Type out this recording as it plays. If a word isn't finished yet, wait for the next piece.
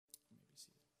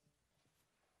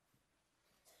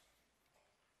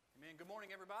And good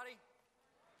morning, everybody.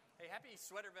 Hey, happy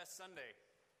Sweater Vest Sunday.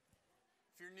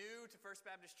 If you're new to First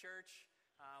Baptist Church,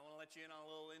 I want to let you in on a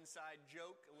little inside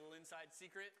joke, a little inside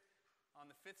secret.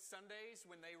 On the fifth Sundays,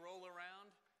 when they roll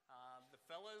around, the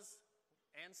fellas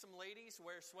and some ladies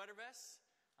wear sweater vests.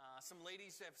 Some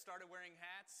ladies have started wearing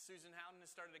hats. Susan Howden has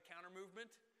started a counter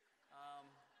movement,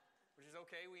 which is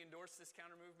okay. We endorse this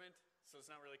counter movement, so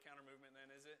it's not really counter movement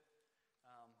then, is it?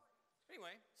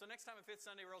 Anyway, so next time a fifth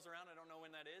Sunday rolls around, I don't know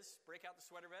when that is, break out the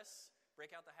sweater vests,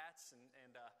 break out the hats,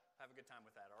 and have a good time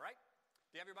with that, all right?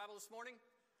 Do you have your Bible this morning?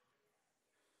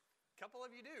 A couple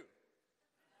of you do.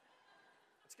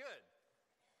 That's good.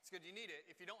 It's good you need it.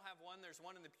 If you don't have one, there's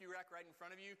one in the pew rack right in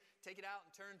front of you. Take it out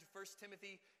and turn to 1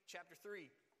 Timothy chapter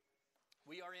 3.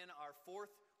 We are in our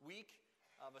fourth week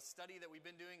of a study that we've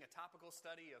been doing, a topical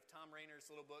study of Thom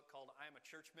Rainer's little book called I Am a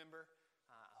Church Member.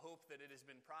 I hope that it has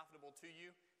been profitable to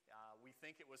you. We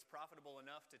think it was profitable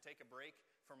enough to take a break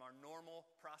from our normal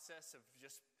process of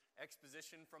just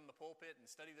exposition from the pulpit and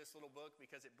study this little book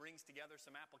because it brings together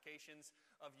some applications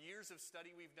of years of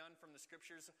study we've done from the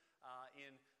scriptures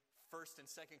in 1st and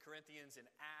 2nd Corinthians, in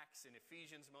Acts, in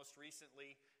Ephesians most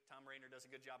recently. Thom Rainer does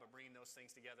a good job of bringing those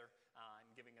things together and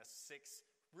giving us 6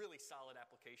 really solid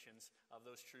applications of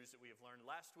those truths that we have learned.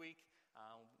 Last week,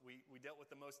 we dealt with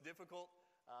the most difficult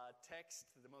text,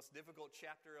 the most difficult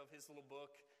chapter of his little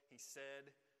book. He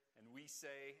said, and we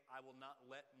say, I will not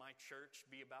let my church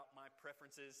be about my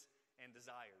preferences and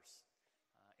desires.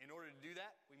 In order to do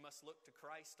that, we must look to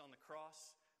Christ on the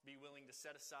cross, be willing to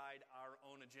set aside our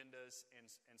own agendas and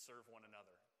serve one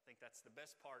another. I think that's the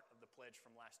best part of the pledge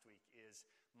from last week is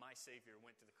my Savior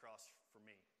went to the cross for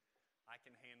me. I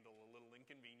can handle a little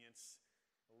inconvenience,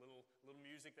 a little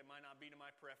music that might not be to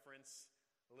my preference,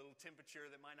 a little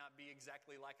temperature that might not be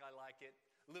exactly like I like it,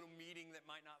 a little meeting that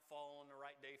might not fall on the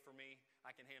right day for me.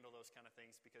 I can handle those kind of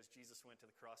things because Jesus went to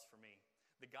the cross for me.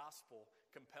 The gospel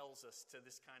compels us to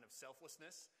this kind of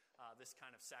selflessness, this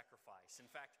kind of sacrifice. In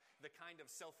fact, the kind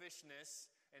of selfishness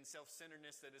and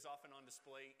self-centeredness that is often on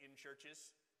display in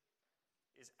churches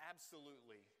is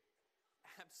absolutely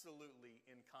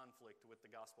in conflict with the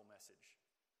gospel message.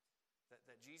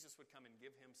 That Jesus would come and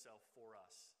give himself for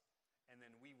us, and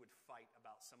then we would fight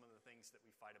about some of the things that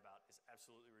we fight about is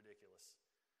absolutely ridiculous.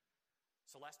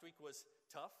 So last week was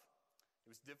tough.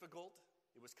 It was difficult.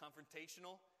 It was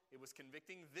confrontational. It was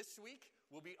convicting. This week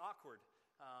will be awkward.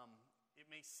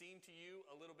 It may seem to you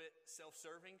a little bit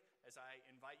self-serving as I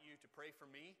invite you to pray for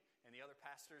me and the other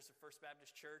pastors of First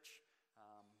Baptist Church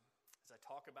as I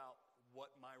talk about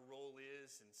what my role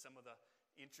is and some of the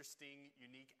interesting,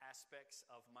 unique aspects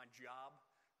of my job.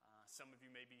 Some of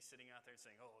you may be sitting out there and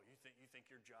saying, oh, you think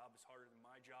your job is harder than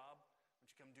my job? Why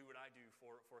don't you come do what I do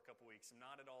for a couple weeks? I'm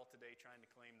not at all today trying to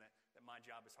claim that my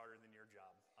job is harder than your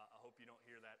job. I hope you don't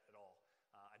hear that at all.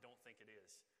 I don't think it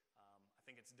is. I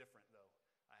think it's different, though.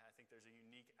 I think there's a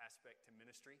unique aspect to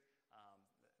ministry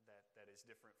that is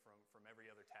different from every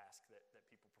other task that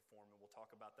people perform, and we'll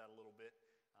talk about that a little bit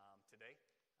today.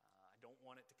 I don't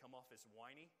want it to come off as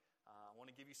whiny. I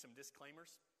want to give you some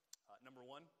disclaimers. Number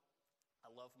one, I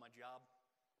love my job.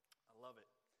 I love it.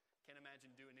 Can't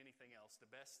imagine doing anything else. The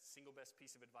single best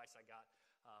piece of advice I got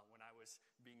when I was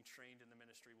being trained in the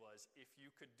ministry was, if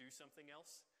you could do something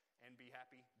else and be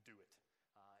happy, do it.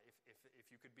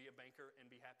 If you could be a banker and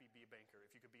be happy, be a banker.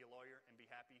 If you could be a lawyer and be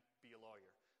happy, be a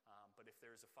lawyer. But if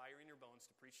there's a fire in your bones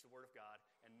to preach the word of God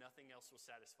and nothing else will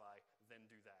satisfy, then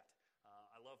do that.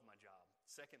 I love my job.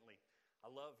 Secondly,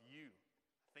 I love you.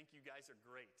 I think you guys are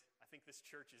great. I think this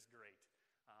church is great.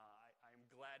 I'm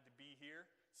glad to be here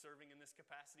serving in this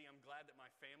capacity. I'm glad that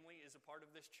my family is a part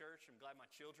of this church. I'm glad my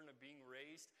children are being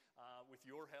raised with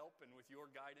your help and with your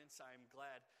guidance. I'm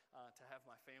glad to have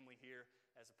my family here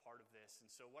as a part of this. And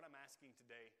so what I'm asking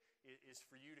today is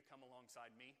for you to come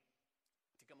alongside me,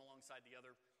 to come alongside the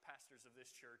other pastors of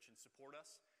this church and support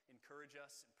us, encourage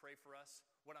us, and pray for us.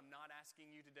 What I'm not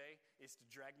asking you today is to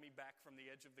drag me back from the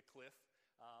edge of the cliff.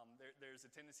 There's a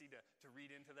tendency to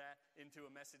read into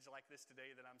a message like this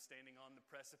today that I'm standing on the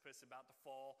precipice about to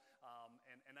fall,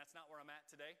 and that's not where I'm at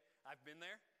today. I've been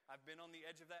there. I've been on the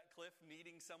edge of that cliff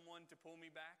needing someone to pull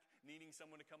me back, needing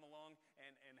someone to come along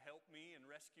and help me and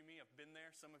rescue me. I've been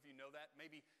there. Some of you know that.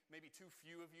 Maybe too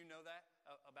few of you know that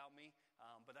about me,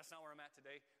 but that's not where I'm at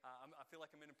today. I feel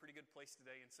like I'm in a pretty good place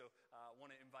today, and so I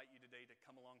want to invite you today to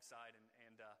come alongside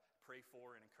and pray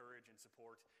for and encourage and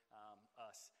support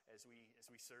us as we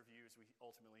serve you, as we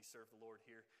ultimately serve the Lord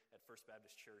here at First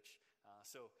Baptist Church.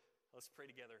 So let's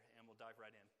pray together, and we'll dive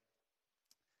right in.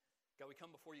 God, we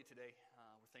come before you today.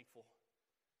 We're thankful.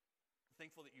 We're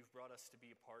thankful that you've brought us to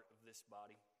be a part of this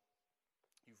body.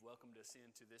 You've welcomed us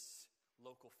into this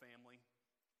local family.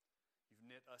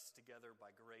 You've knit us together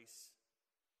by grace.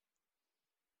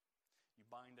 You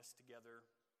bind us together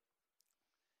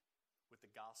with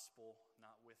the gospel,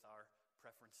 not with our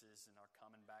preferences and our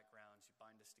common backgrounds. You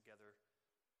bind us together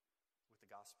with the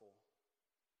gospel.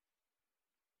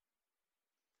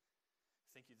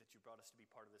 Thank you that you brought us to be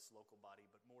part of this local body,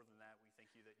 but more than that, we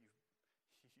thank you that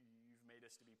you've made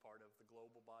us to be part of the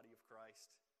global body of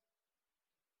Christ.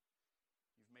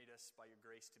 You've made us, by your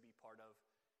grace, to be part of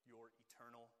your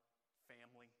eternal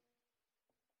family.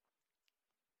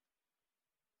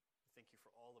 Thank you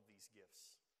for all of these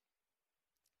gifts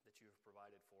that you have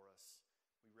provided for us.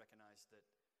 We recognize that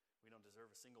we don't deserve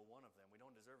a single one of them. We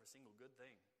don't deserve a single good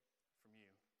thing from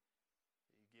you.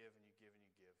 That you give and you give and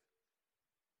you give.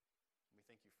 And we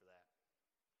thank you for that.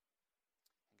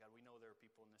 And God, we know there are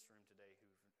people in this room today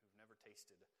who've never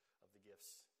tasted of the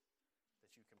gifts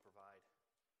that you can provide,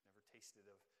 never tasted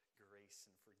of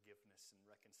grace and forgiveness and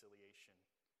reconciliation,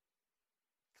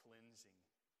 cleansing.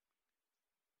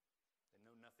 They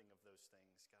know nothing of those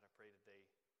things. God, I pray today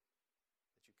that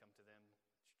you come to them,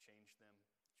 that you change them,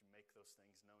 that you make those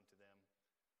things known to them,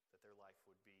 that their life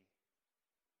would be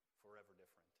forever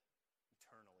different,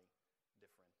 eternally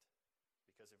different,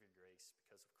 because of your grace,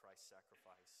 because of Christ's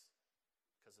sacrifice,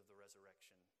 because of the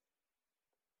resurrection,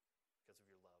 because of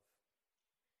your love.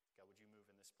 God, would you move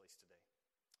in this place today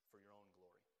for your own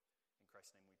glory? In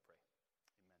Christ's name we pray.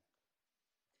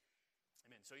 Amen.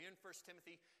 Amen. So you're in 1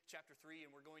 Timothy chapter 3,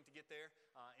 and we're going to get there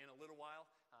in a little while.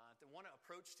 I want to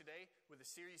approach today with a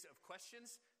series of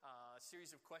questions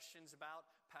about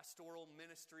pastoral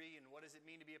ministry and what does it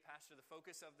mean to be a pastor. The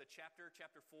focus of the chapter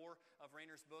 4 of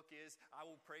Rainer's book is, I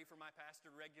will pray for my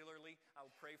pastor regularly. I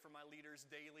will pray for my leaders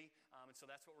daily. And so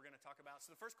that's what we're going to talk about.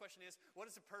 So the first question is, what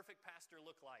does a perfect pastor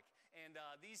look like? And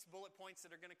these bullet points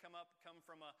that are going to come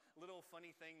from a little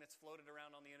funny thing that's floated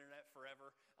around on the internet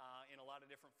forever in a lot of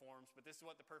different forms. But this is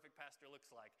what the perfect pastor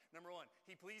looks like. Number 1,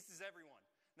 he pleases everyone.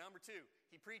 Number 2,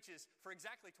 he preaches for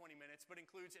exactly 20 minutes, but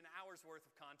includes an hour's worth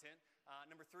of content.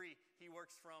 Number 3, he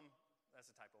works from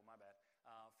 7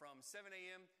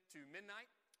 a.m. to midnight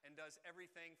and does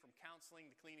everything from counseling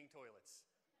to cleaning toilets.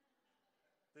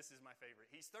 This is my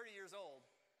favorite. He's 30 years old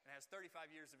and has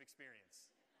 35 years of experience.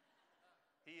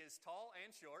 He is tall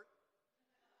and short.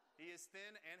 He is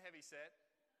thin and heavyset.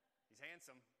 He's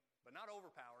handsome, but not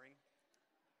overpowering.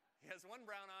 He has one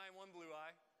brown eye and one blue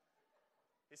eye.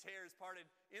 His hair is parted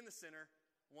in the center.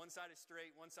 One side is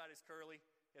straight, one side is curly.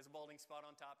 He has a balding spot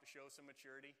on top to show some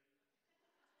maturity.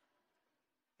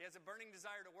 He has a burning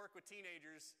desire to work with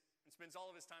teenagers and spends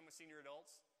all of his time with senior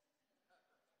adults.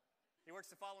 He works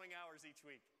the following hours each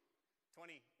week: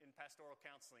 20 in pastoral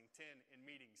counseling, 10 in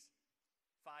meetings,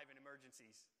 5 in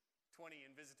emergencies, 20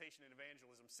 in visitation and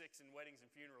evangelism, 6 in weddings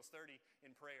and funerals, 30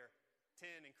 in prayer,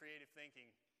 10 in creative thinking,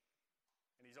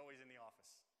 and he's always in the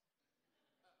office.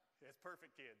 He has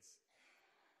perfect kids.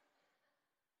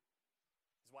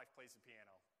 His wife plays the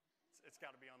piano. It's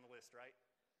got to be on the list, right?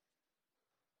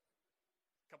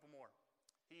 A couple more.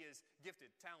 He is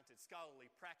gifted, talented,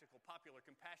 scholarly, practical, popular,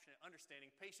 compassionate,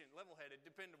 understanding, patient, level-headed,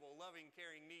 dependable, loving,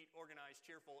 caring, neat, organized,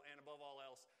 cheerful, and above all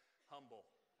else, humble.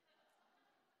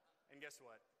 And guess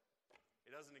what?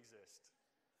 It doesn't exist,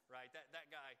 right?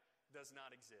 That guy does not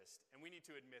exist. And we need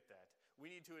to admit that.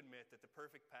 We need to admit that the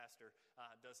perfect pastor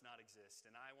does not exist.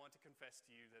 And I want to confess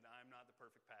to you that I'm not the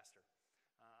perfect pastor.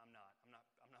 I'm not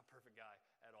a perfect guy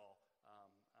at all.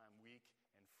 I'm weak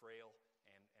and frail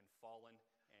and fallen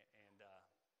and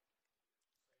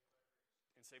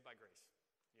saved by grace.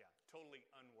 Yeah, totally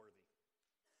unworthy.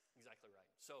 Exactly right.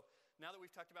 So now that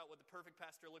we've talked about what the perfect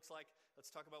pastor looks like,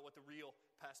 let's talk about what the real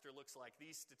pastor looks like.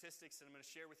 These statistics that I'm going to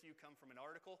share with you come from an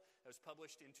article that was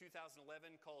published in 2011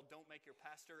 called Don't Make Your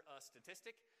Pastor a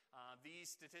Statistic. These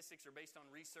statistics are based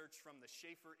on research from the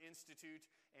Schaefer Institute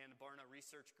and Barna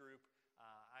Research Group.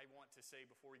 I want to say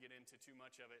before we get into too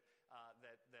much of it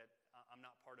that I'm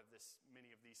not part of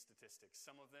many of these statistics.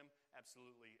 Some of them,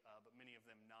 absolutely, but many of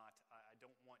them not. I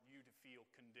don't want you to feel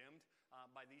condemned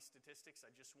by these statistics. I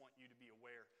just want you to be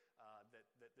aware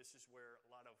that this is where a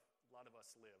lot of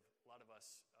us live. A lot of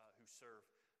us who serve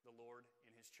the Lord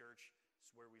in His church is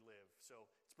where we live. So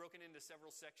it's broken into several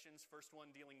sections. First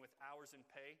one dealing with hours and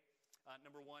pay.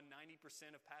 Number 1,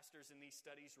 90% of pastors in these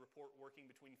studies report working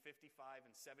between 55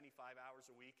 and 75 hours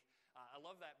a week. I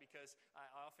love that because I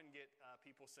often get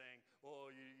people saying, well,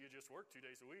 you just work 2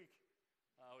 days a week.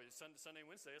 Sunday and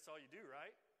Wednesday, that's all you do,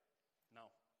 right?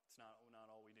 No, it's not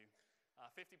all we do.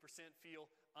 50% feel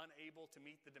unable to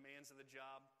meet the demands of the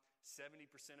job. 70%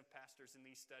 of pastors in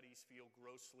these studies feel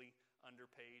grossly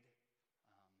underpaid.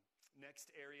 Next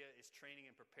area is training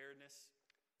and preparedness.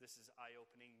 This is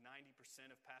eye-opening. 90%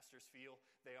 of pastors feel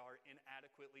they are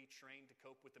inadequately trained to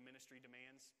cope with the ministry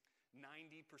demands.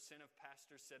 90% of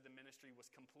pastors said the ministry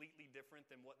was completely different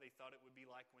than what they thought it would be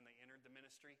like when they entered the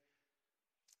ministry.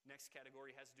 Next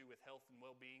category has to do with health and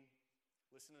well-being.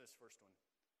 Listen to this first one.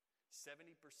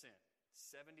 70%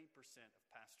 of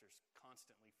pastors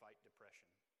constantly fight depression.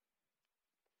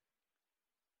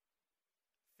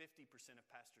 50% of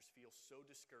pastors feel so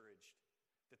discouraged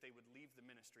that they would leave the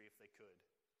ministry if they could,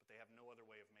 but they have no other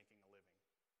way of making a living.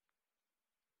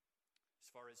 As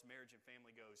far as marriage and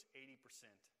family goes,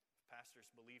 80% of pastors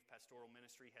believe pastoral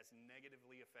ministry has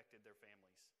negatively affected their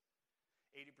families.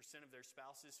 80% of their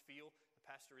spouses feel the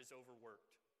pastor is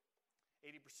overworked.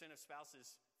 80% of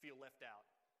spouses feel left out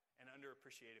and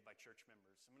underappreciated by church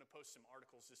members. I'm going to post some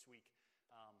articles this week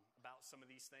about some of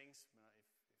these things. If you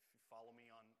follow me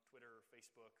on Twitter or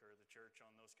Facebook or the church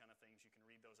on those kind of things, you can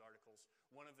read those articles.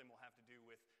 One of them will have to do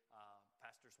with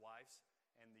pastors' wives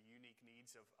and the unique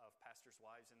needs of pastors'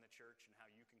 wives in the church and how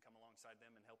you can come alongside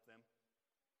them and help them.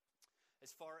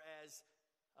 As far as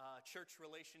church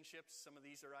relationships, some of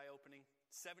these are eye-opening.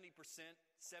 70%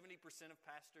 of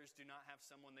pastors do not have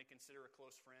someone they consider a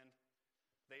close friend.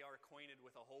 They are acquainted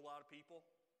with a whole lot of people.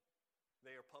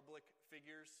 They are public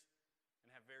figures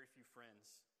and have very few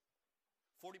friends.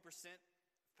 40%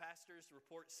 of pastors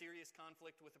report serious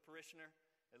conflict with a parishioner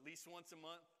at least once a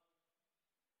month.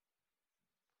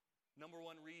 Number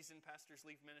one reason pastors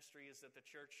leave ministry is that the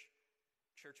church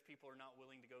people are not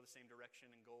willing to go the same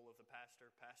direction and goal of the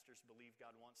pastor. Pastors believe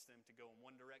God wants them to go in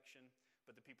one direction,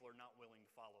 but the people are not willing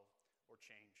to follow or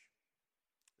change.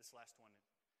 This last one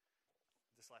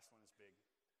is big.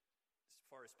 As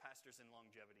far as pastors and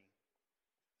longevity,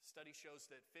 study shows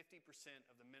that 50%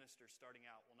 of the ministers starting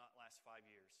out will not last 5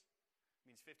 years. It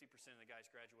means 50% of the guys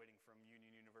graduating from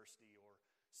Union University or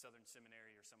Southern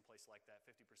Seminary or someplace like that,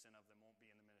 50% of them won't be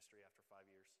in the ministry after 5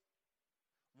 years.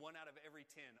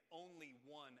 Only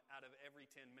one out of every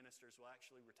 10 ministers will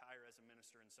actually retire as a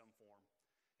minister in some form.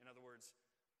 In other words,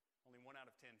 only 1 out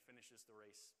of 10 finishes the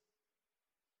race.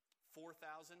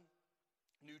 4,000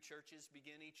 new churches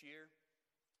begin each year.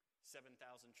 7,000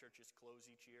 churches close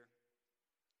each year.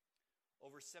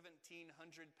 Over 1,700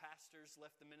 pastors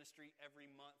left the ministry every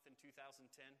month in 2010.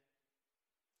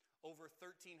 Over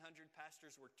 1,300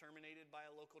 pastors were terminated by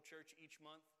a local church each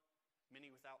month, many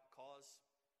without cause.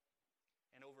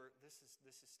 And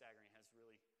this is staggering, has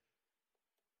really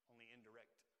only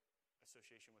indirect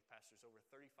association with pastors. Over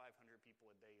 3,500 people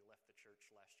a day left the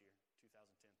church last year,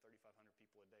 2010. 3,500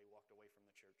 people a day walked away from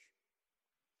the church.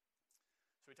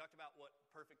 So we talked about what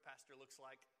perfect pastor looks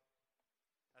like.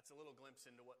 That's a little glimpse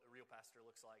into what the real pastor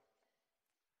looks like.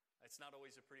 It's not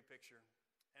always a pretty picture.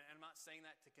 And I'm not saying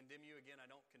that to condemn you. Again, I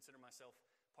don't consider myself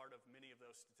part of many of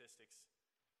those statistics.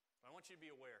 But I want you to be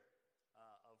aware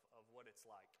of what it's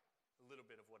like, a little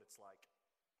bit of what it's like.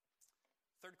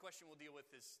 Third question we'll deal with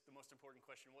is the most important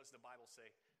question. What does the Bible say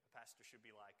a pastor should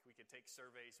be like? We could take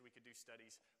surveys, we could do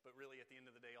studies, but really at the end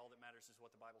of the day, all that matters is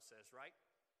what the Bible says, right?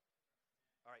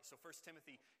 All right, so 1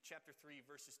 Timothy chapter 3,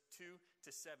 verses 2 to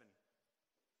 7.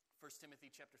 1 Timothy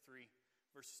chapter 3,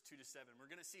 verses 2 to 7. We're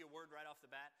going to see a word right off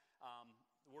the bat.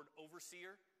 The word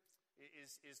overseer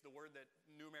is the word that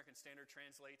New American Standard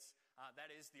translates.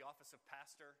 That is the office of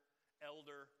pastor,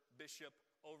 elder, bishop,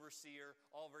 overseer,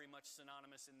 all very much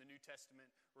synonymous in the New Testament,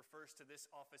 refers to this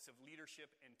office of leadership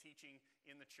and teaching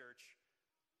in the church.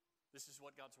 This is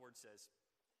what God's word says.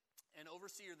 An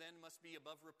overseer then must be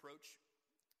above reproach,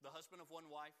 the husband of one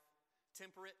wife,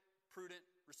 temperate, prudent,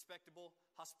 respectable,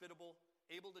 hospitable,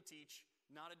 able to teach,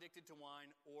 not addicted to wine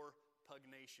or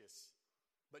pugnacious,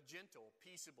 but gentle,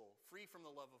 peaceable, free from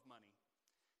the love of money.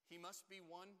 He must be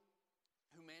one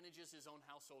who manages his own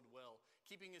household well,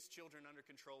 keeping his children under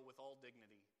control with all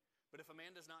dignity. But if a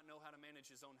man does not know how to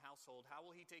manage his own household, how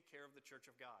will he take care of the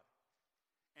church of God?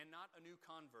 And not a new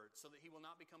convert, so that he will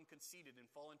not become conceited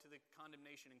and fall into the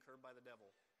condemnation incurred by the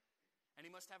devil. And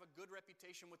he must have a good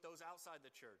reputation with those outside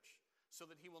the church, so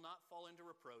that he will not fall into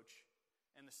reproach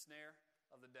and the snare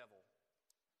of the devil.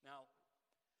 Now,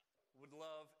 would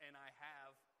love, and I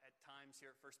have at times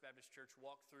here at First Baptist Church,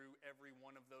 walk through every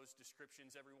one of those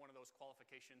descriptions, every one of those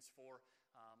qualifications for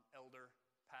elder,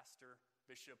 pastor,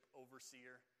 bishop,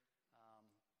 overseer.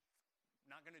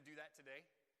 Not going to do that today.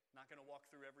 Not going to walk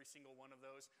through every single one of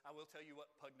those. I will tell you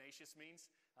what pugnacious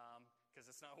means,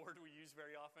 because it's not a word we use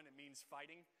very often. It means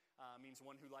fighting. Means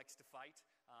one who likes to fight,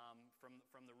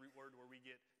 from the root word where we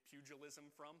get pugilism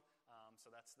from.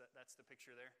 So that's the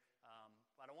picture there.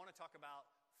 But I want to talk about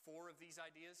 4 of these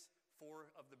ideas, 4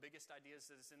 of the biggest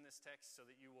ideas that is in this text, so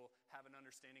that you will have an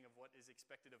understanding of what is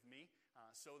expected of me,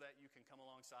 so that you can come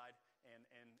alongside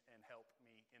and help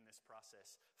me in this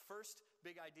process. First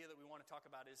big idea that we want to talk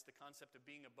about is the concept of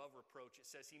being above reproach. It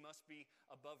says he must be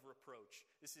above reproach.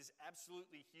 This is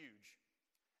absolutely huge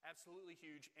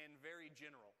and very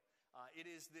general. It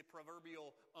is the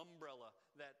proverbial umbrella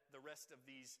that the rest of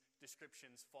these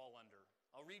descriptions fall under.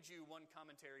 I'll read you one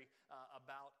commentary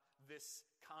about this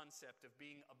concept of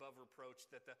being above reproach,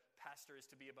 that the pastor is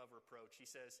to be above reproach. He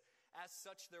says, as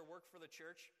such, their work for the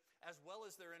church, as well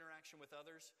as their interaction with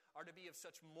others, are to be of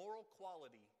such moral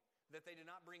quality that they do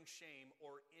not bring shame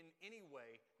or in any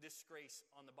way disgrace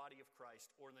on the body of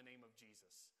Christ or in the name of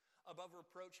Jesus. Above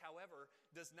reproach, however,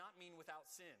 does not mean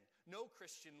without sin. No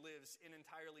Christian lives an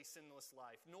entirely sinless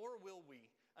life, nor will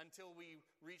we until we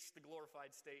reach the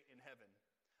glorified state in heaven.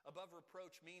 Above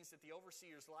reproach means that the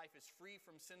overseer's life is free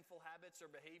from sinful habits or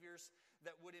behaviors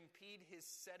that would impede his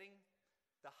setting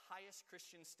the highest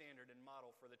Christian standard and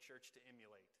model for the church to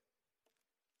emulate.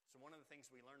 So one of the things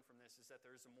we learn from this is that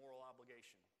there is a moral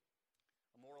obligation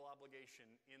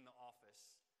in the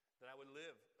office, that I would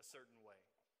live a certain way,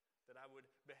 that I would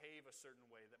behave a certain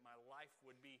way, that my life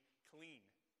would be clean.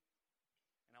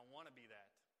 And I want to be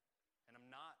that. And I'm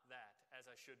not that as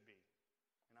I should be.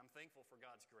 And I'm thankful for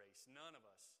God's grace. None of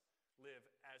us live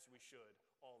as we should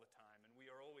all the time, and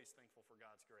we are always thankful for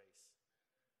God's grace.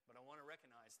 But I want to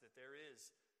recognize that there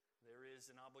is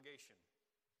an obligation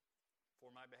for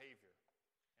my behavior,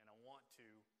 and I want to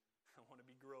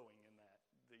be growing in that.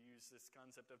 To use this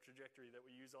concept of trajectory that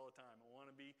we use all the time. I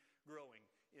want to be growing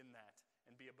in that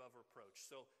and be above reproach.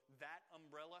 So that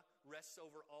umbrella rests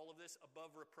over all of this.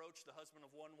 Above reproach, the husband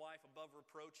of one wife. Above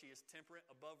reproach, he is temperate.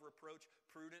 Above reproach,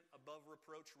 prudent. Above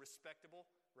reproach, respectable.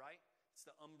 Right? It's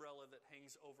the umbrella that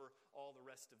hangs over all the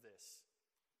rest of this.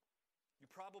 You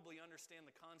probably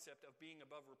understand the concept of being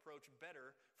above reproach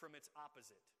better from its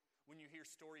opposite. When you hear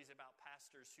stories about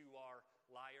pastors who are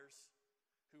liars,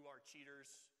 who are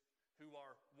cheaters, who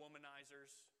are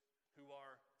womanizers, who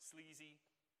are sleazy.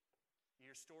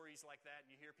 You hear stories like that, and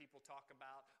you hear people talk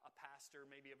about a pastor,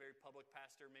 maybe a very public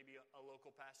pastor, maybe a local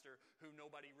pastor, who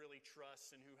nobody really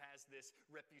trusts and who has this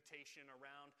reputation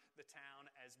around the town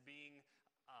as being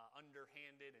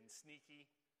underhanded and sneaky.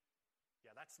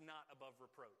 Yeah, that's not above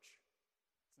reproach.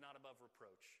 It's not above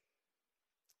reproach.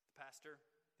 The pastor,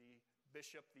 the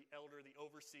bishop, the elder, the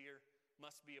overseer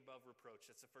must be above reproach.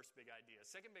 That's the first big idea.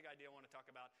 Second big idea I want to talk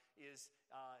about is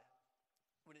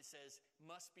when it says,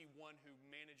 must be one who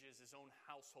manages his own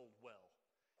household well.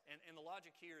 And the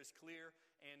logic here is clear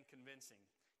and convincing.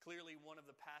 Clearly, one of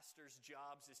the pastor's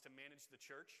jobs is to manage the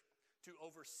church, to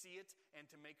oversee it, and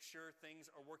to make sure things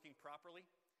are working properly.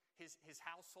 His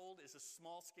household is a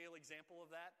small-scale example of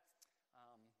that.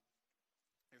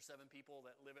 There are 7 people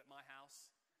that live at my house.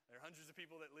 There are hundreds of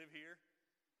people that live here,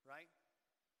 right?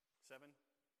 7?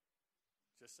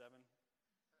 Just 7?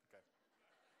 Okay.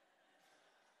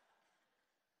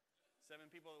 7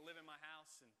 people that live in my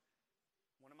house, and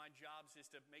one of my jobs is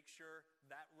to make sure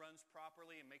that runs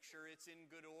properly and make sure it's in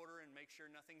good order and make sure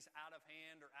nothing's out of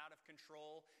hand or out of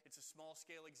control. It's a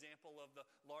small-scale example of the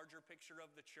larger picture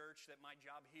of the church, that my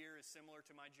job here is similar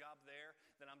to my job there,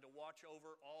 that I'm to watch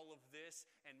over all of this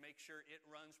and make sure it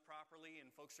runs properly and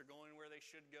folks are going where they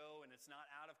should go and it's not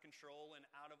out of control and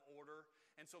out of order.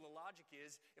 And so the logic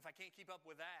is, if I can't keep up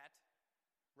with that,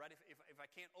 right? If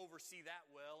I can't oversee that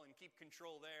well and keep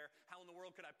control there, how in the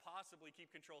world could I possibly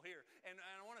keep control here? And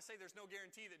I want to say there's no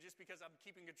guarantee that just because I'm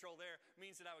keeping control there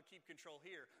means that I would keep control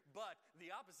here. But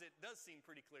the opposite does seem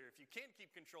pretty clear. If you can't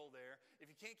keep control there, if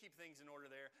you can't keep things in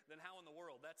order there, then how in the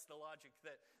world? That's the logic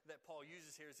that Paul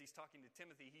uses here as he's talking to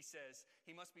Timothy. He says,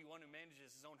 he must be one who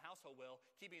manages his own household well,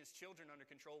 keeping his children under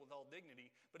control with all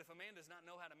dignity. But if a man does not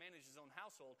know how to manage his own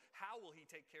household, how will he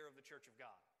take care of the church of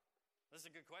God? This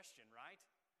is a good question, right?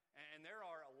 And there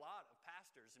are a lot of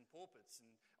pastors and pulpits and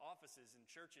offices and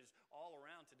churches all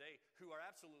around today who are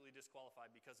absolutely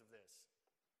disqualified because of this,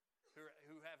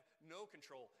 who have no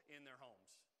control in their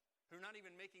homes, who are not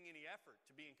even making any effort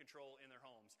to be in control in their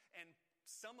homes. And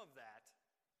some of that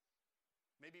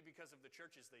may be because of the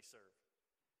churches they serve.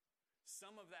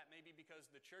 Some of that may be because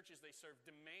the churches they serve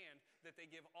demand that they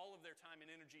give all of their time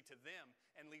and energy to them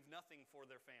and leave nothing for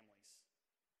their families.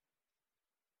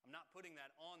 I'm not putting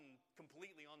that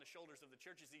completely on the shoulders of the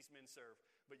churches these men serve,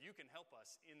 but you can help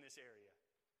us in this area.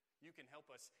 You can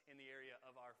help us in the area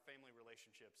of our family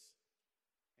relationships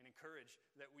and encourage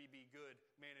that we be good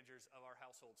managers of our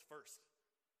households first,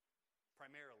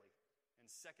 primarily, and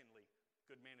secondly,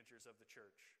 good managers of the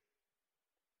church.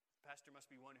 The pastor must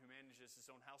be one who manages his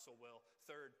own household well.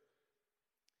 Third,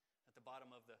 at the bottom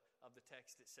of the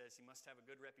text, it says he must have a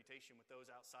good reputation with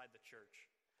those outside the church.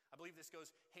 I believe this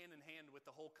goes hand in hand with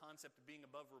the whole concept of being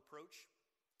above reproach.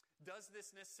 Does this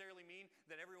necessarily mean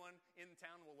that everyone in the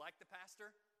town will like the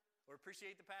pastor or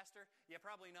appreciate the pastor? Yeah,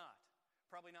 probably not.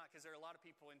 Probably not, because there are a lot of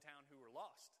people in town who are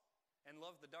lost and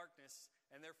love the darkness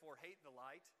and therefore hate the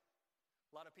light.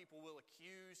 A lot of people will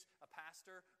accuse a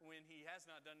pastor when he has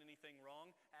not done anything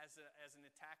wrong as an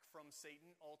attack from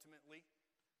Satan, ultimately.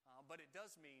 But it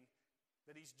does mean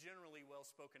that he's generally well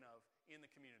spoken of in the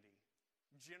community,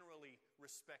 generally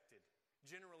respected,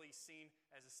 generally seen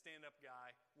as a stand-up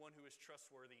guy, one who is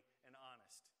trustworthy and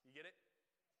honest. You get it?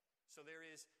 So there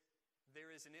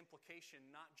is an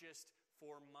implication not just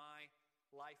for my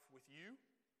life with you,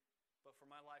 but for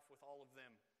my life with all of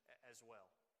them as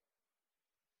well.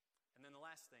 And then the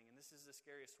last thing, and this is the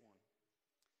scariest one.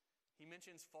 He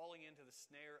mentions falling into the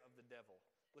snare of the devil.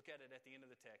 Look at it at the end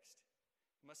of the text.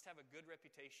 He must have a good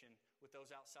reputation with those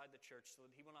outside the church so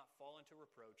that he will not fall into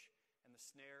reproach and the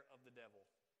snare of the devil.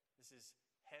 This is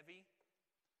heavy.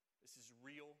 This is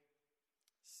real.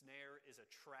 Snare is a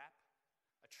trap.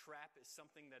 A trap is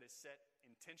something that is set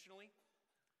intentionally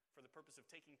for the purpose of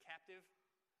taking captive,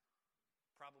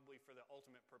 probably for the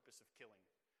ultimate purpose of killing.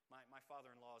 My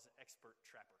father-in-law is an expert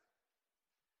trapper.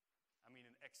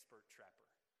 An expert trapper.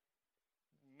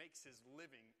 Makes his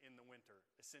living in the winter,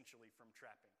 essentially, from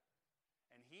trapping.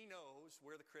 And he knows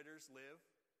where the critters live,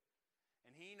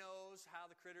 and he knows how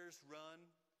the critters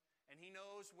run, and he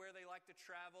knows where they like to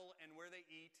travel and where they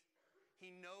eat.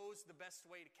 He knows the best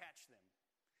way to catch them.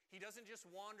 He doesn't just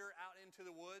wander out into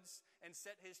the woods and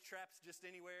set his traps just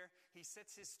anywhere. He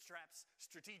sets his traps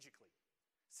strategically.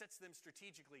 Sets them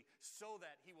strategically so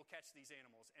that he will catch these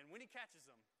animals. And when he catches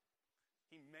them,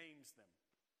 he maims them.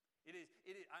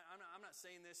 I'm not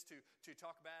saying this to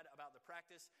talk bad about the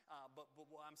practice, but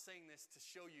I'm saying this to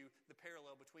show you the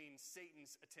parallel between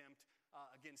Satan's attempt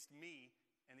against me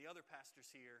and the other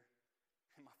pastors here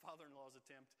and my father-in-law's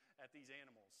attempt at these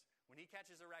animals. When he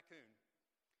catches a raccoon,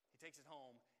 he takes it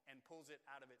home and pulls it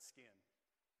out of its skin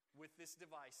with this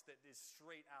device that is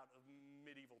straight out of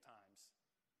medieval times.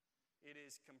 It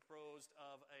is composed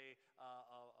of a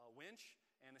winch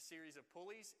and a series of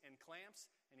pulleys and clamps,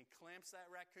 and he clamps that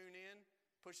raccoon in,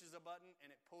 pushes a button, and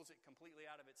it pulls it completely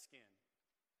out of its skin.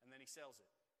 And then he sells it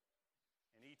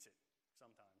and eats it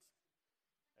sometimes,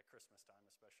 at Christmas time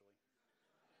especially.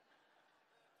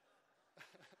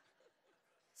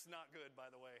 It's not good,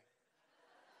 by the way.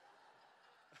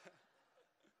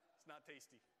 It's not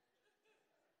tasty.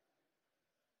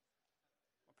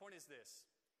 My point is this.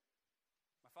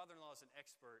 My father-in-law is an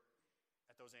expert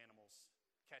at those animals,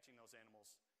 catching those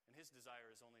animals, and his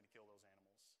desire is only to kill those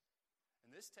animals.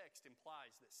 And this text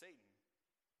implies that Satan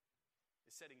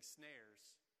is setting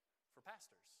snares for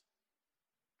pastors,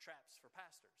 traps for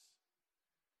pastors.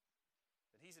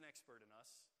 That he's an expert in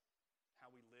us, how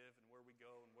we live and where we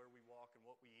go and where we walk and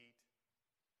what we eat,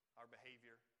 our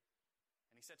behavior.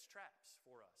 And he sets traps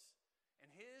for us.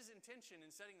 And his intention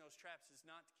in setting those traps is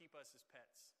not to keep us as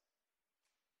pets.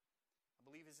 I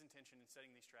believe his intention in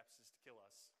setting these traps is to kill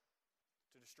us,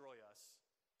 to destroy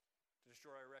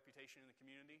our reputation in the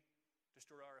community,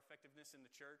 destroy our effectiveness in the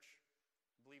church.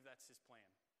 I believe that's his plan.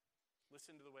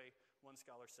 Listen to the way one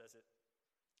scholar says it.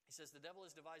 He says, the devil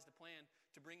has devised a plan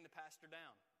to bring the pastor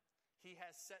down. He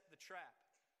has set the trap.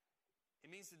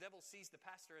 It means the devil sees the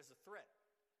pastor as a threat.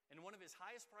 And one of his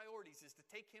highest priorities is to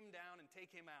take him down and take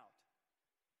him out.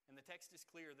 And the text is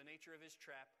clear. The nature of his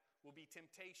trap will be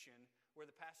temptation, where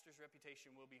the pastor's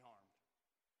reputation will be harmed.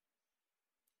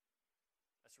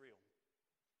 That's real.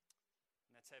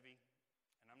 And that's heavy.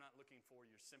 And I'm not looking for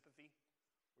your sympathy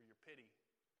or your pity.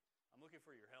 I'm looking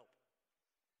for your help.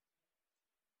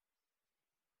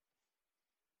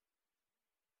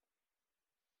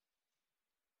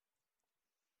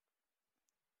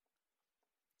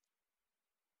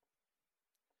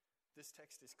 This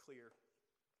text is clear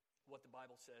what the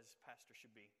Bible says pastor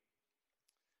should be.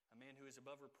 A man who is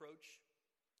above reproach,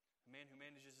 a man who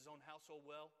manages his own household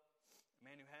well, a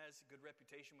man who has a good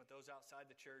reputation with those outside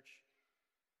the church,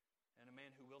 and a man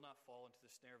who will not fall into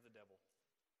the snare of the devil.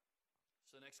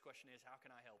 So the next question is, how can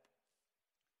I help?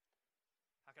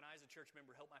 How can I as a church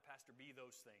member help my pastor be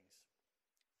those things?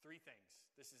 3 things.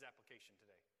 This is application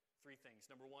today. 3 things.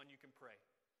 Number 1, you can pray.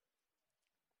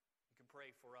 You can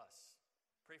pray for us.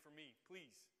 Pray for me,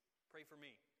 please. Pray for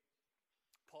me.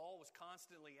 Paul was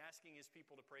constantly asking his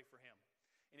people to pray for him.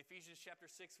 In Ephesians chapter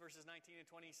 6, verses 19 and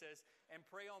 20, he says, and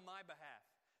pray on my behalf,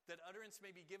 that utterance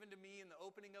may be given to me in the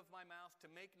opening of my mouth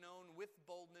to make known with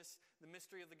boldness the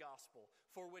mystery of the gospel,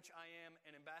 for which I am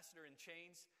an ambassador in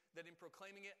chains, that in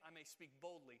proclaiming it I may speak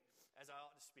boldly as I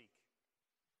ought to speak.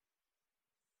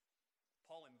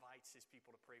 Paul invites his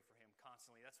people to pray for him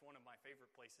constantly. That's one of my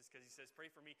favorite places because he says,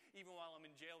 pray for me even while I'm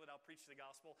in jail that I'll preach the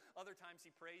gospel. Other times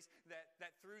he prays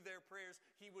that through their prayers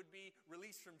he would be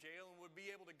released from jail and would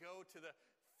be able to go to the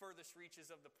furthest reaches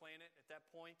of the planet at that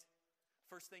point.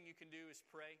 First thing you can do is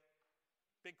pray.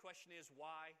 Big question is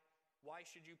why? Why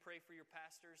should you pray for your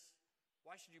pastors?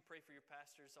 Why should you pray for your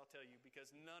pastors? I'll tell you,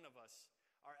 because none of us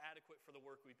are adequate for the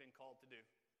work we've been called to do.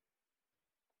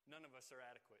 None of us are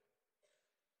adequate.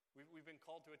 We've been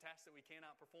called to a task that we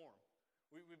cannot perform.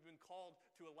 We've been called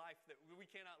to a life that we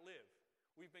cannot live.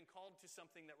 We've been called to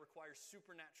something that requires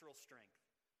supernatural strength.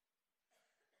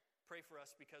 Pray for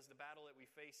us because the battle that we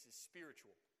face is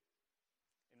spiritual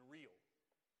and real.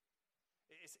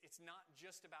 It's not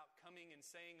just about coming and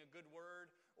saying a good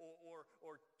word or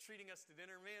treating us to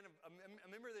dinner. Man, a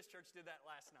member of this church did that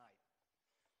last night.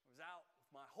 I was out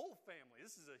with my whole family.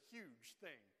 This is a huge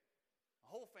thing.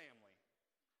 A whole family.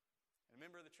 And a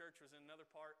member of the church was in another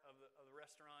part of the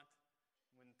restaurant.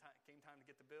 When it came time to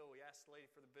get the bill, we asked the lady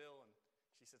for the bill, and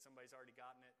she said somebody's already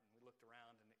gotten it. And we looked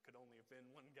around, and it could only have been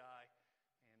one guy.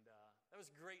 And that was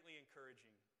greatly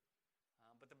encouraging.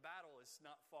 But the battle is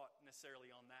not fought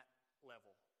necessarily on that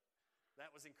level.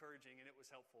 That was encouraging, and it was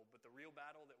helpful. But the real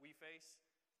battle that we face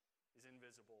is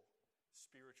invisible,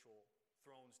 spiritual,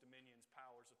 thrones, dominions,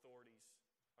 powers, authorities.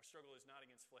 Our struggle is not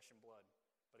against flesh and blood,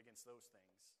 but against those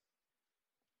things.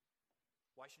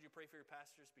 Why should you pray for your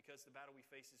pastors? Because the battle we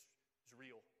face is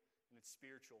real and it's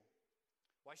spiritual.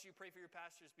 Why should you pray for your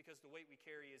pastors? Because the weight we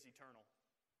carry is eternal.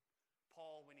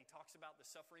 Paul, when he talks about the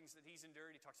sufferings that he's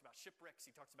endured, he talks about shipwrecks,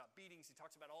 he talks about beatings, he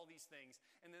talks about all these things.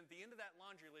 And then at the end of that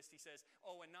laundry list, he says,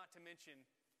 and not to mention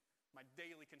my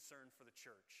daily concern for the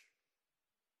church.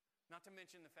 Not to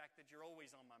mention the fact that you're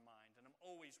always on my mind, and I'm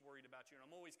always worried about you, and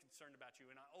I'm always concerned about you,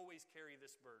 and I always carry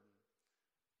this burden.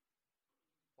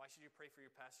 Why should you pray for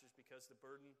your pastors? Because the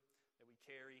burden that we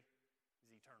carry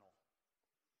is eternal.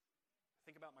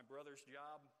 Think about my brother's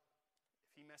job.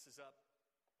 If he messes up,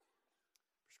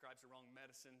 prescribes the wrong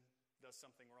medicine, does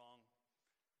something wrong,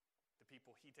 the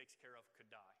people he takes care of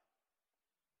could die.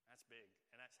 That's big,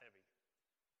 and that's heavy.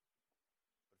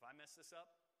 But if I mess this up,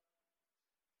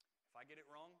 if I get it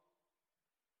wrong,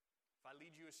 if I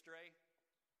lead you astray,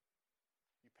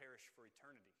 you perish for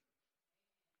eternity.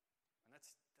 And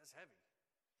that's heavy.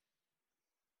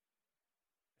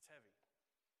 It's heavy.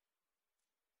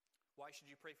 Why should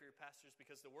you pray for your pastors?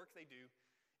 Because the work they do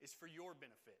is for your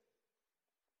benefit.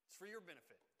 It's for your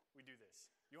benefit we do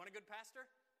this. You want a good pastor?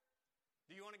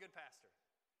 Do you want a good pastor?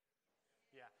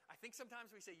 Yeah. I think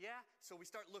sometimes we say, yeah, so we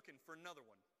start looking for another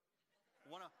one.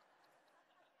 Want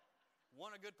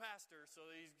a good pastor, so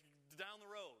he's down the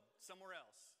road, somewhere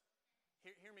else.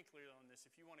 Hear me clearly on this.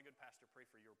 If you want a good pastor, pray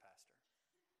for your pastor.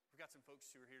 We've got some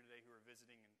folks who are here today who are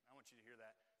visiting, and I want you to hear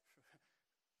that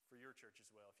for your church as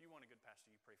well. If you want a good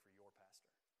pastor, you pray for your pastor.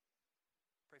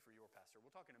 Pray for your pastor.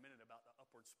 We'll talk in a minute about the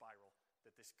upward spiral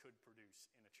that this could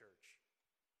produce in a church.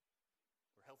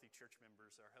 Where healthy church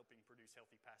members are helping produce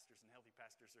healthy pastors, and healthy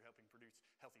pastors are helping produce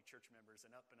healthy church members,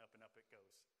 and up and up and up it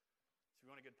goes. So if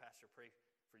you want a good pastor, pray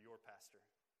for your pastor.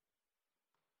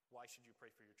 Why should you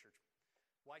pray for your church?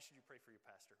 Why should you pray for your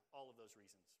pastor? All of those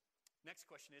reasons. Next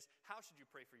question is, how should you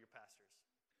pray for your pastors?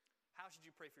 How should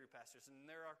you pray for your pastors? And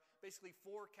there are basically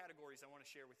 4 categories I want to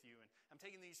share with you. And I'm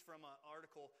taking these from an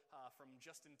article from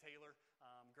Justin Taylor,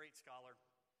 great scholar.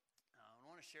 I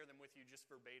want to share them with you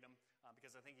just verbatim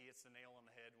because I think he hits the nail on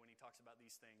the head when he talks about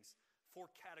these things.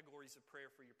 4 categories of prayer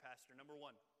for your pastor. Number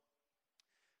 1,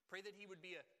 pray that he would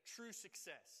be a true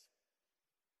success.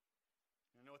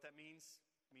 You know what that means?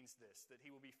 It means this, that he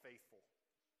will be faithful,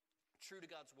 true to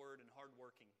God's word and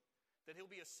hardworking. That he'll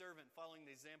be a servant following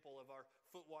the example of our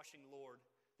foot-washing Lord.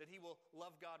 That he will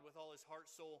love God with all his heart,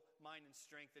 soul, mind, and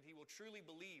strength. That he will truly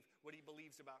believe what he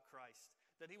believes about Christ.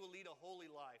 That he will lead a holy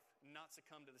life and not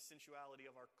succumb to the sensuality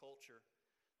of our culture.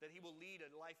 That he will lead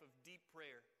a life of deep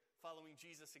prayer following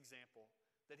Jesus' example.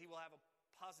 That he will have a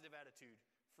positive attitude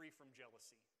free from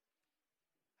jealousy.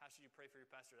 How should you pray for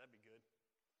your pastor? That'd be good.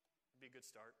 That'd be a good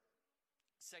start.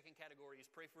 Second category is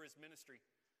pray for his ministry.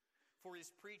 For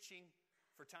his preaching,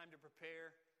 for time to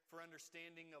prepare, for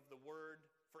understanding of the word,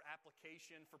 for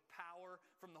application, for power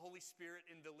from the Holy Spirit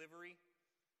in delivery,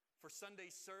 for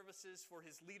Sunday services, for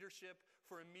his leadership,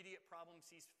 for immediate problems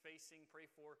he's facing. Pray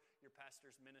for your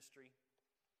pastor's ministry.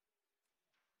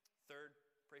 Third,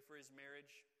 pray for his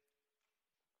marriage.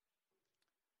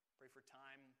 Pray for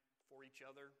time for each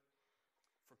other,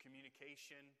 for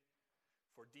communication,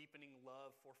 for deepening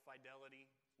love, for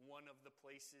fidelity. One of the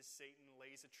places Satan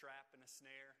lays a trap and a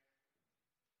snare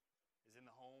is in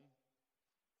the home,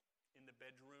 in the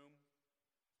bedroom,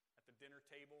 at the dinner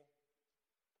table.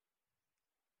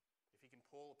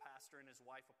 pull a pastor and his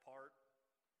wife apart,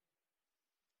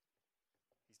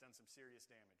 he's done some serious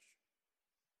damage.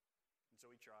 And so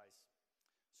he tries.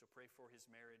 So pray for his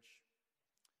marriage.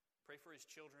 Pray for his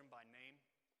children by name.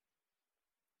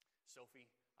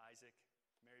 Sophie, Isaac,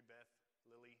 Mary Beth,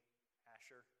 Lily,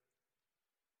 Asher.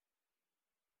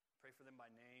 Pray for them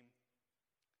by name.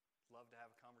 Love to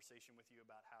have a conversation with you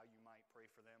about how you might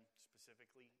pray for them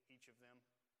specifically, each of them.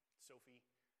 Sophie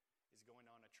is going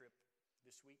on a trip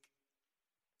this week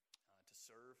to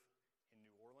serve in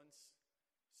New Orleans.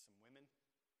 Some women,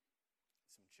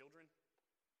 some children.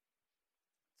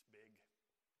 It's big.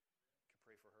 You can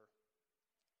pray for her.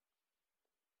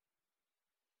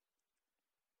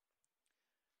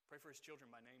 Pray for his children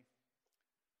by name.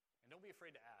 And don't be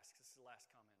afraid to ask. This is the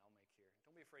last comment I'll make here.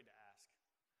 Don't be afraid to ask.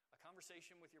 A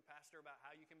conversation with your pastor about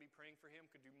how you can be praying for him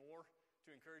could do more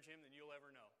to encourage him than you'll ever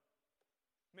know.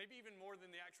 Maybe even more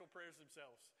than the actual prayers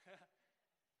themselves.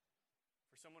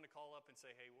 For someone to call up and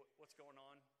say, hey, what's going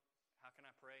on? How can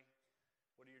I pray?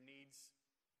 What are your needs?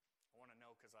 I want to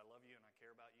know because I love you and I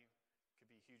care about you. It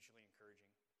could be hugely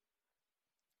encouraging.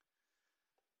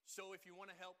 So if you want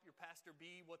to help your pastor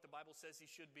be what the Bible says he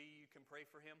should be, you can pray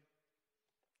for him.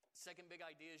 Second big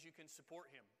idea is you can support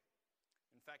him.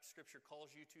 In fact, Scripture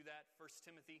calls you to that. 1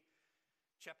 Timothy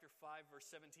chapter 5, verse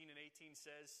 17 and 18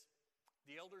 says,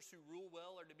 the elders who rule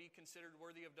well are to be considered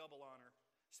worthy of double honor,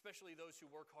 especially those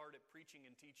who work hard at preaching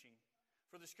and teaching.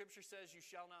 For the Scripture says, you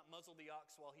shall not muzzle the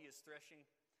ox while he is threshing,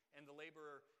 and the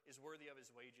laborer is worthy of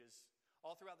his wages.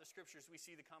 All throughout the Scriptures, we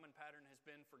see the common pattern has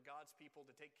been for God's people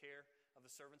to take care of the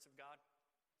servants of God.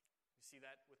 We see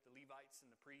that with the Levites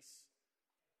and the priests.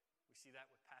 We see that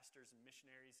with pastors and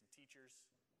missionaries and teachers.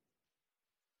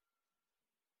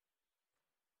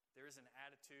 There is an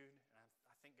attitude, and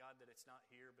I thank God that it's not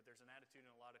here, but there's an attitude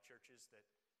in a lot of churches that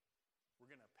we're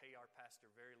going to pay our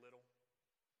pastor very little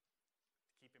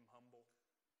to keep him humble,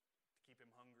 to keep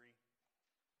him hungry,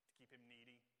 to keep him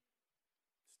needy.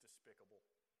 It's despicable.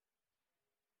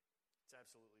 It's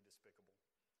absolutely despicable.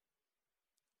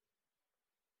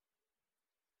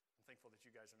 I'm thankful that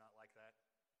you guys are not like that.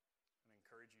 And I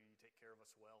encourage you, you take care of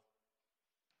us well.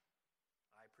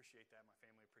 I appreciate that. My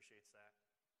family appreciates that.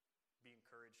 Be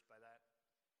encouraged by that.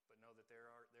 But know that there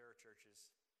are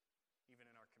churches, even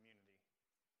in our community,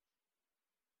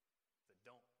 that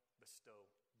don't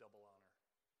bestow double honor.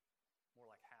 More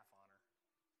like half honor.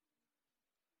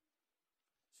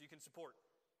 So you can support.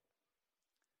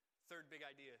 Third big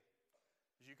idea is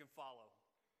you can follow.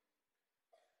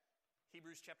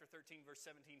 Hebrews chapter 13, verse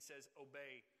 17 says,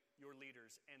 obey your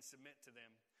leaders and submit to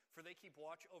them, for they keep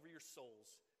watch over your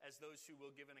souls as those who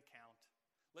will give an account.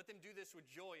 Let them do this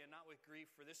with joy and not with grief,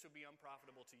 for this would be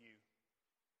unprofitable to you.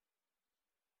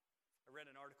 I read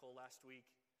an article last week.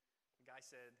 The guy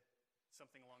said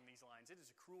something along these lines. It is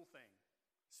a cruel thing,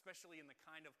 especially in the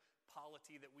kind of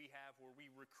polity that we have where we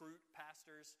recruit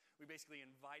pastors. We basically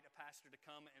invite a pastor to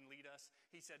come and lead us.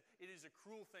 He said, it is a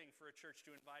cruel thing for a church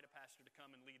to invite a pastor to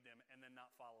come and lead them and then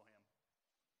not follow him.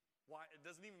 Why? It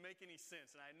doesn't even make any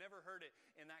sense. And I had never heard it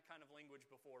in that kind of language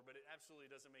before, but it absolutely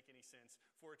doesn't make any sense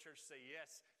for a church to say,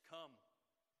 yes, come,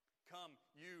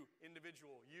 you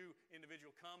individual,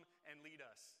 come and lead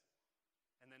us,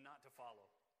 and then not to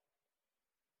follow.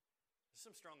 There's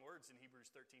some strong words in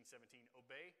Hebrews 13:17.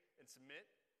 Obey and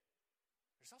submit.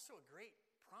 There's also a great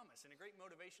promise and a great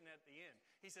motivation at the end.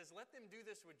 He says, let them do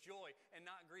this with joy and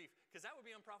not grief, because that would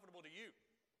be unprofitable to you.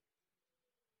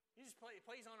 He just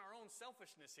plays on our own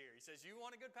selfishness here. He says, you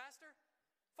want a good pastor?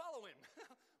 Follow him.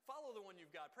 Follow the one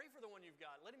you've got. Pray for the one you've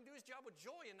got. Let him do his job with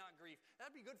joy and not grief.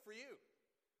 That'd be good for you.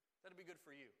 That'd be good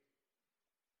for you.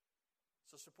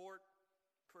 So support,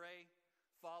 pray,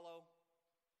 follow.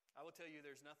 I will tell you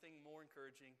there's nothing more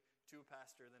encouraging to a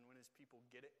pastor than when his people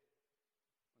get it,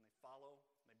 when they follow,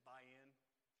 when they buy in,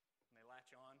 when they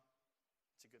latch on.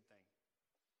 It's a good thing.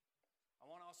 I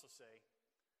want to also say,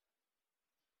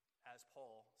 as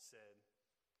Paul said,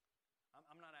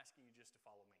 I'm not asking you just to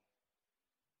follow me.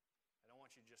 I don't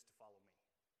want you just to follow me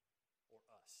or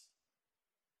us.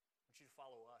 I want you to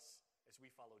follow us as we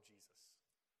follow Jesus.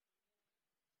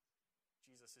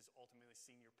 Jesus is ultimately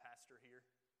senior pastor here.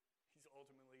 He's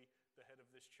ultimately the head of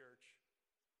this church.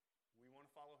 We want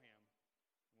to follow him,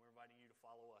 and we're inviting you to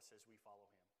follow us as we follow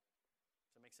him.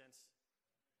 Does that make sense?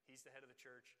 He's the head of the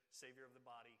church. Savior of the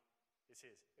body is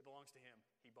his. It belongs to him.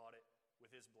 He bought it with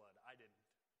his blood. I didn't.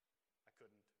 I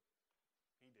couldn't.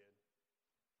 He did.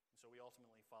 And so we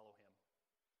ultimately follow him.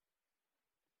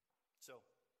 So,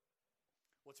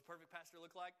 what's a perfect pastor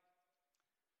look like?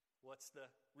 What's the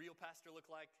real pastor look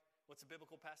like? What's a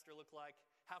biblical pastor look like?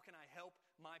 How can I help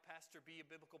my pastor be a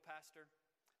biblical pastor?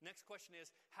 Next question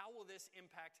is, how will this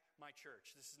impact my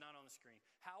church? This is not on the screen.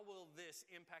 How will this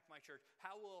impact my church?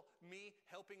 How will me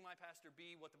helping my pastor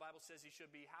be what the Bible says he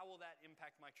should be, how will that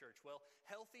impact my church? Well,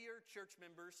 healthier church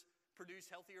members produce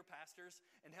healthier pastors,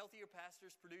 and healthier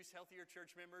pastors produce healthier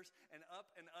church members, and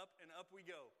up and up and up we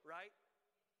go, right?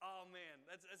 Oh man,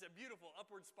 that's a beautiful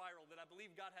upward spiral that I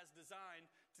believe God has designed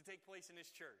to take place in His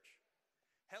church.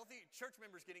 Healthy church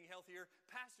members getting healthier,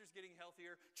 pastors getting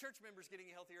healthier, church members getting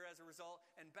healthier as a result,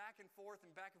 and back and forth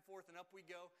and back and forth and up we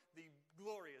go, the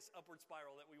glorious upward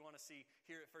spiral that we want to see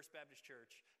here at First Baptist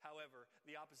Church. However,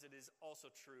 the opposite is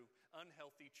also true.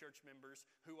 Unhealthy church members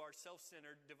who are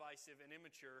self-centered, divisive, and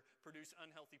immature produce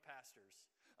unhealthy pastors.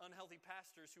 Unhealthy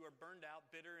pastors who are burned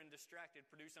out, bitter, and distracted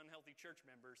produce unhealthy church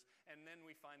members, and then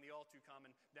we find the all too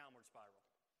common downward spiral.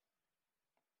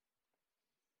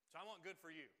 So I want good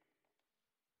for you.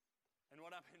 And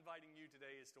what I'm inviting you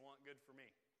today is to want good for me.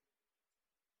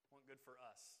 Want good for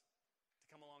us. To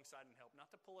come alongside and help. Not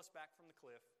to pull us back from the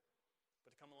cliff,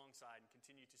 but to come alongside and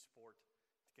continue to support,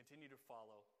 to continue to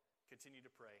follow, continue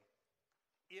to pray.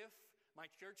 If my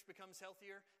church becomes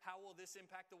healthier, how will this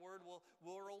impact the world?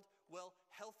 Well,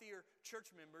 healthier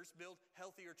church members build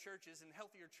healthier churches, and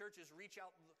healthier churches reach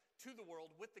out to the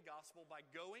world with the gospel by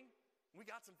going. We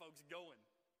got some folks going.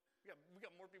 We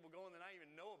got more people going than I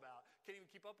even know about. Can't even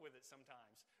keep up with it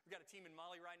sometimes. We've got a team in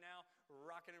Mali right now,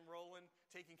 rocking and rolling,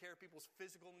 taking care of people's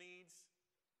physical needs,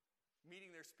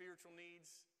 meeting their spiritual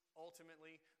needs.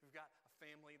 Ultimately, we've got a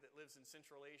family that lives in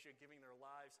Central Asia giving their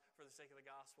lives for the sake of the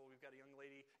gospel. We've got a young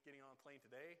lady getting on a plane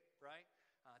today, right?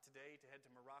 Today to head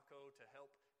to Morocco to help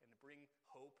and to bring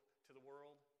hope to the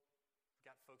world. We've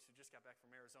got folks who just got back from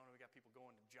Arizona. We've got people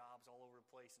going to jobs all over the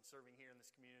place and serving here in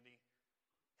this community.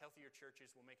 Healthier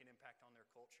churches will make an impact on their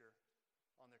culture,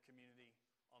 on their community,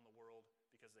 on the world,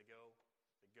 because they go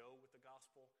with the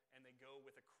gospel, and they go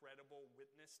with a credible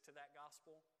witness to that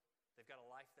gospel. They've got a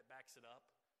life that backs it up.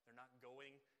 They're not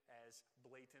going as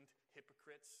blatant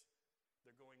hypocrites.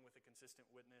 They're going with a consistent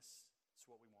witness. It's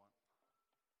what we want.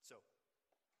 So,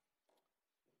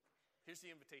 here's the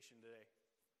invitation today.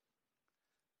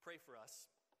 Pray for us.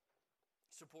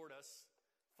 Support us.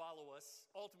 Follow us.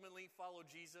 Ultimately, follow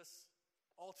Jesus.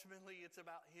 Ultimately, it's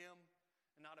about Him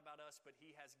and not about us, but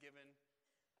He has given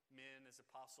men as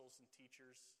apostles and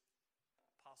teachers,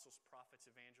 apostles, prophets,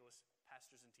 evangelists,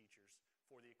 pastors, and teachers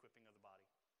for the equipping of the body,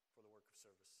 for the work of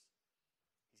service.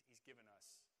 He's given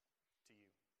us to you.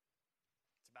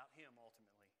 It's about Him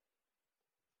ultimately.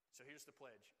 So here's the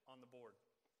pledge on the board.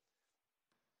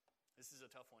 This is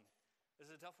a tough one. This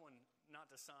is a tough one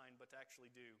not to sign, but to actually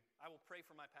do. I will pray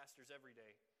for my pastors every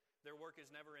day. Their work is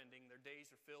never ending. Their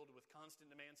days are filled with constant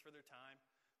demands for their time,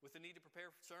 with the need to prepare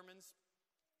sermons,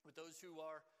 with those who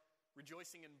are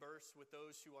rejoicing in births, with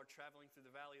those who are traveling through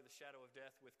the valley of the shadow of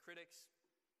death, with critics,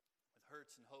 with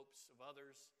hurts and hopes of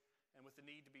others, and with the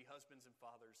need to be husbands and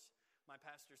fathers. My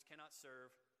pastors cannot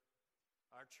serve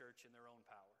our church in their own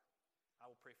power. I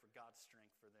will pray for God's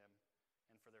strength for them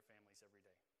and for their families every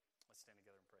day. Let's stand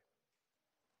together and pray.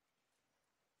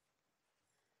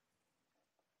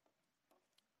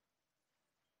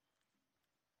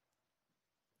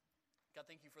 God,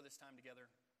 thank you for this time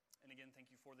together. And again, thank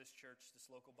you for this church,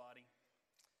 this local body.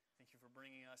 Thank you for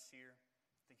bringing us here.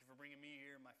 Thank you for bringing me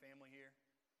here, my family here.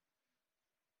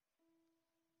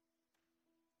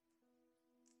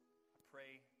 I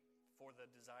pray for the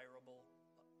desirable,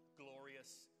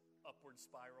 glorious upward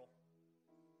spiral.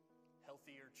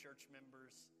 Healthier church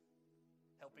members,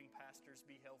 helping pastors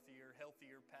be healthier,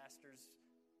 healthier pastors,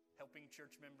 helping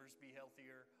church members be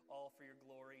healthier, all for your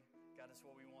glory. God, that's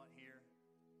what we want here.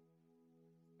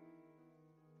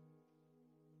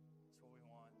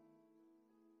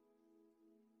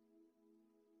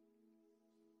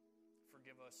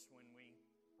 Forgive us when we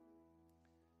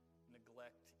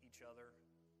neglect each other,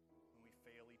 when we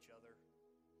fail each other,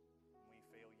 when we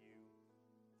fail you.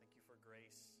 Thank you for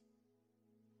grace.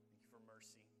 Thank you for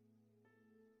mercy.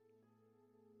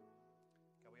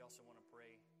 God, we also want to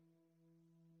pray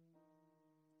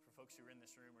for folks who are in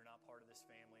this room who are not part of this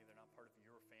family. They're not part of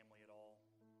your family at all.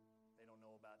 They don't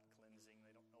know about cleansing.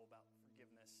 They don't know about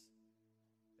forgiveness.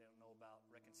 They don't know about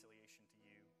reconciliation to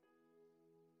you.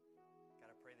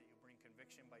 God, I pray that you'll bring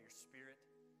conviction by your Spirit,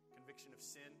 conviction of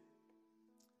sin.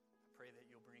 I pray that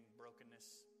you'll bring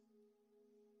brokenness,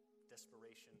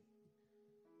 desperation,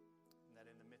 and that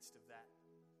in the midst of that,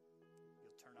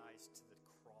 you'll turn eyes to the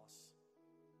cross.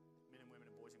 Men and women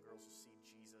and boys and girls will see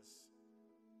Jesus,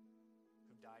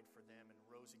 who died for them and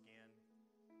rose again,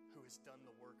 who has done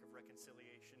the work of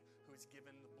reconciliation, who has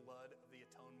given the blood of the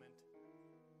atonement.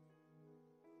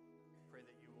 I pray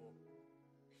that you will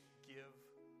give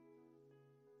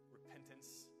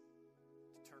repentance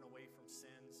turn away from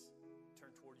sins,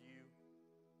 turn toward you.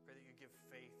 Pray that you give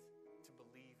faith to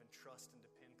believe and trust and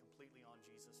depend completely on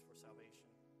Jesus for salvation.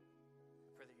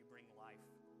 I pray that you bring life,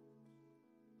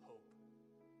 hope,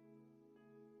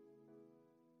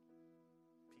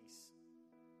 peace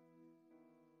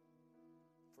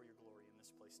for your glory in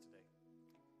this place today.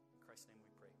 In Christ's name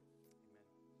we pray. Amen.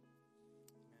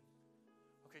 Amen.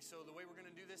 Okay, so the way we're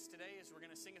going to do this today is we're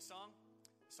going to sing a song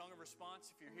of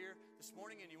response. If you're here this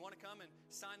morning and you want to come and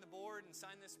sign the board and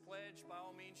sign this pledge, by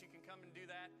all means, you can come and do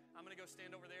that. I'm going to go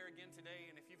stand over there again today,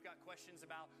 and if you've got questions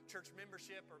about church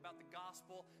membership or about the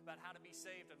gospel, about how to be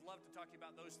saved, I'd love to talk to you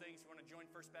about those things. If you want to join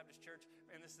First Baptist Church,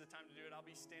 and this is the time to do it, I'll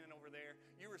be standing over there.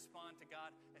 You respond to God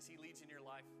as He leads in your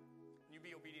life, and you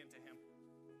be obedient to Him.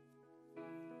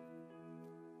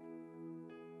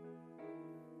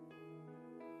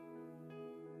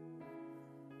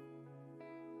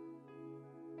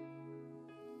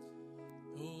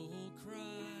 Oh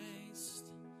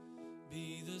Christ,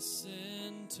 be the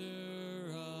center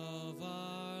of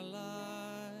our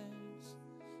lives,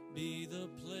 be the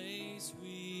place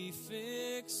we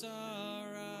fix our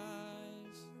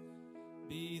eyes,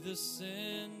 be the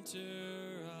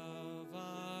center of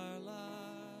our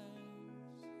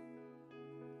lives.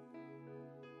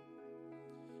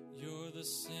 You're the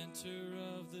center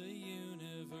of the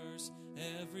universe,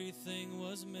 everything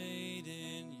was made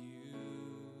in you.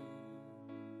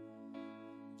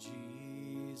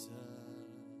 Jesus,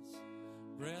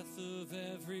 breath of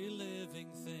every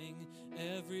living thing,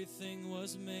 everything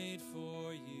was made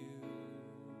for you.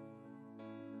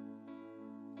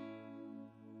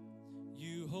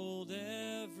 You hold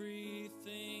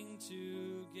everything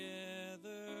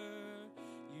together.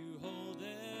 You hold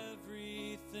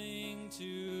everything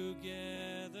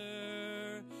together.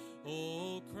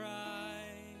 Oh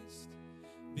Christ,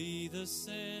 be the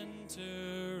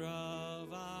center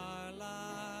of our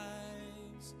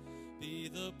lives, be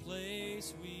the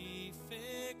place we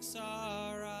fix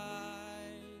our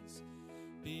eyes,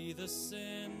 be the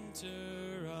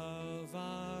center of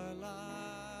our lives.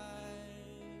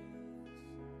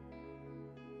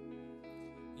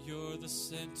 You're the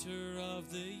center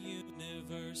of the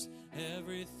universe,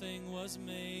 everything was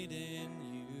made in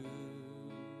you.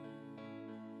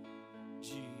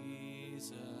 Jesus,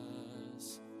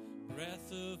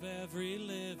 breath of every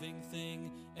living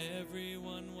thing,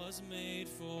 everyone was made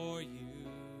for you.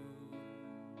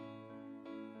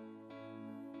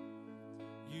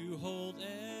 You hold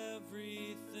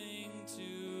everything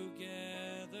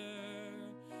together.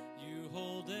 You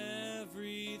hold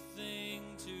everything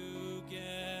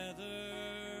together.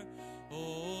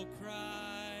 Oh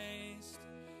Christ,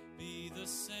 be the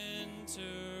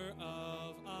center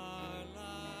of our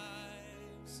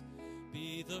lives,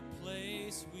 be the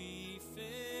place we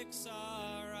fix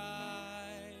our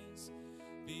eyes,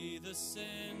 be the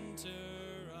center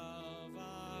of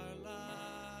our lives.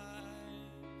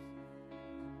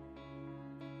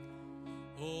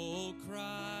 Oh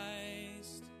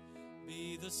Christ,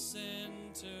 be the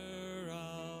center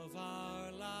of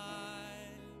our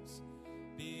lives,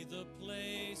 be the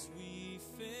place we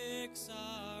fix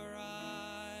our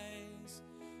eyes,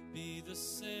 be the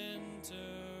center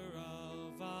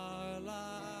of our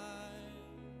lives.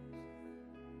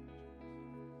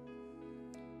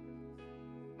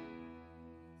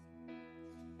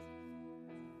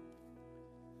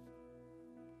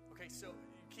 Okay, so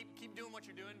keep doing what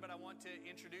you're doing, but I want to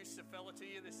introduce a fella to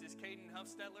you. This is Caden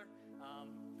Huffstetler.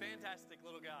 Fantastic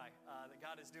little guy that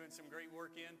God is doing some great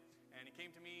work in. And he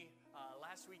came to me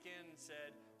last weekend and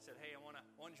said, hey, I want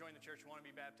to join the church, I want to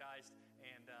be baptized.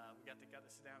 And we got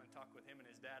to sit down and talk with him and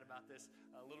his dad about this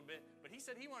a little bit. But he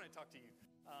said he wanted to talk to you.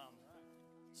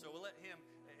 So we'll let him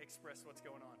express what's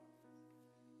going on.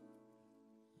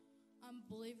 I'm a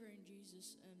believer in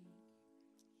Jesus, and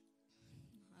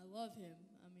I love him.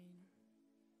 I mean,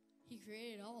 he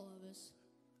created all of us.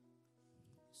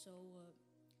 So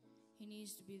he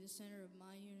needs to be the center of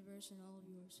my universe and all of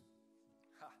yours.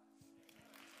 Ha.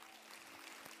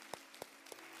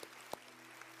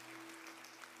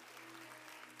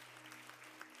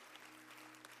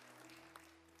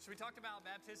 So we talked about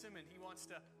baptism, and he wants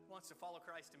to follow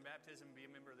Christ in baptism and be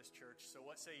a member of this church. So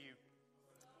what say you?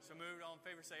 So moved. All in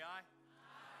favor say aye.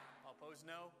 Aye. All opposed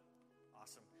no.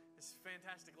 Awesome. This is a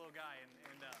fantastic little guy, and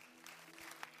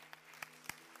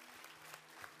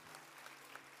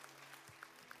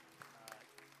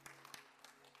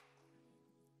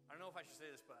I don't know if I should say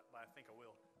this, but I think I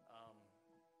will.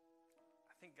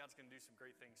 I think God's going to do some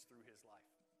great things through his life.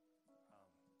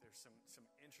 There's some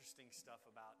interesting stuff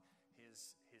about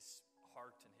his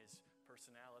heart and his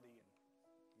personality,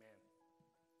 and man,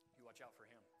 you watch out for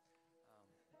him.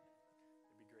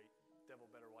 It'd be devil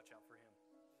better watch out for him.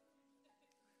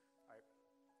 All right.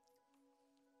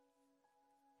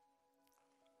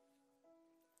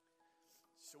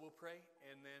 So we'll pray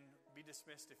and then be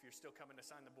dismissed. If you're still coming to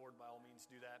sign the board, by all means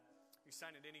do that. You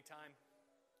sign at any time.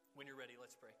 When you're ready,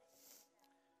 let's pray.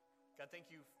 God,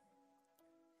 thank you.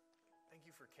 Thank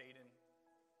you for Caden.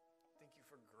 Thank you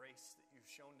for grace that you've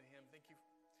shown to him. Thank you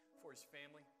for his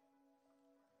family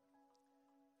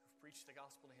who've preached the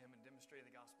gospel to him and demonstrated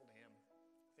the gospel to him.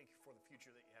 Thank you for the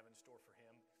future that you have in store for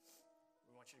him.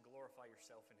 We want you to glorify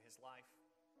yourself in his life.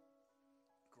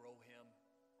 Grow him.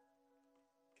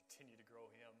 Continue to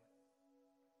grow him.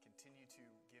 Continue to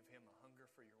give him a hunger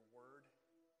for your word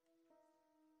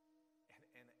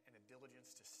and a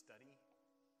diligence to study.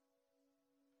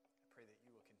 I pray that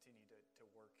you will continue to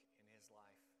work in his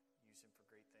life. Use him for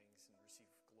great things and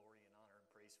receive glory and honor and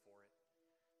praise for it.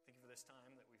 Thank you for this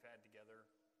time that we've had together.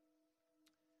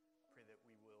 Pray that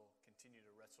we will continue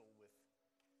to wrestle with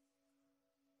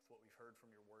what we've heard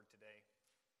from your word today.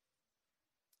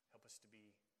 Help us to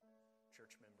be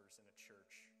church members in a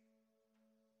church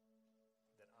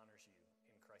that honors you.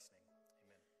 In Christ's name, amen.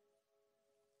 Amen.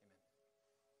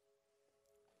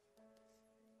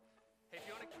 Hey,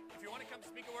 if you want to come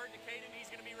speak a word to Caden,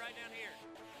 he's going to be right down here.